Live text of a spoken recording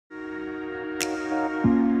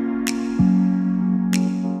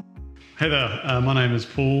Hey there, my name is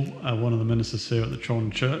Paul, one of the ministers here at the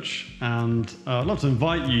Tron.church, and I'd love to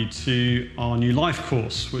invite you to our new life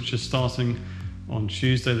course, which is starting on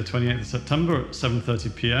Tuesday the 28th of September at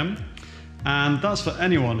 7:30 p.m. And that's for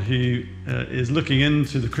anyone who is looking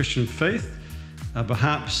into the Christian faith.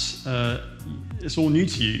 Perhaps it's all new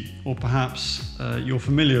to you, or perhaps you're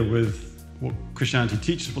familiar with what Christianity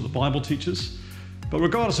teaches, what the Bible teaches. But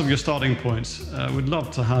regardless of your starting point, we'd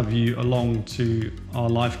love to have you along to our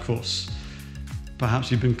life course.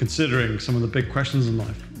 Perhaps you've been considering some of the big questions in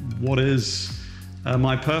life. What is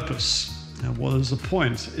my purpose? What is the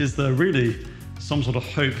point? Is there really some sort of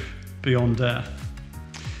hope beyond death?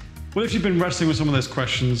 Well, if you've been wrestling with some of those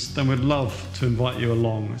questions, then we'd love to invite you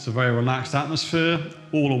along. It's a very relaxed atmosphere.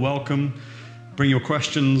 All are welcome. Bring your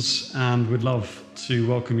questions, and we'd love to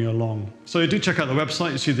welcome you along. So do check out the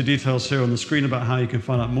website. You see the details here on the screen about how you can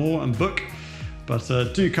find out more and book. But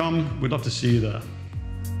do come. We'd love to see you there.